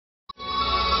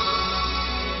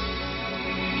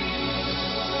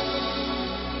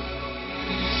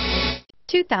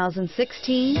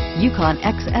2016 Yukon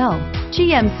XL.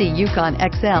 GMC Yukon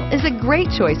XL is a great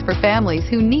choice for families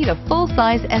who need a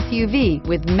full-size SUV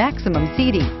with maximum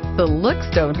seating. The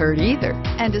looks don't hurt either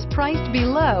and is priced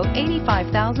below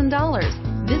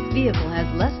 $85,000. This vehicle has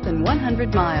less than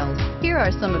 100 miles. Here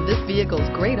are some of this vehicle's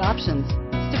great options: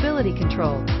 stability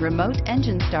control, remote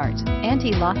engine start,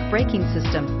 anti-lock braking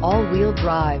system, all-wheel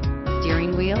drive,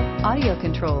 steering wheel audio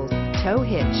controls, tow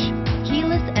hitch,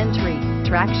 keyless entry,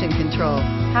 traction control,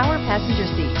 power passenger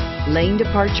seat, lane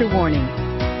departure warning.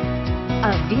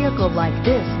 A vehicle like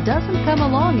this doesn't come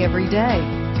along every day.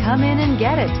 Come in and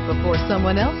get it before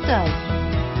someone else does.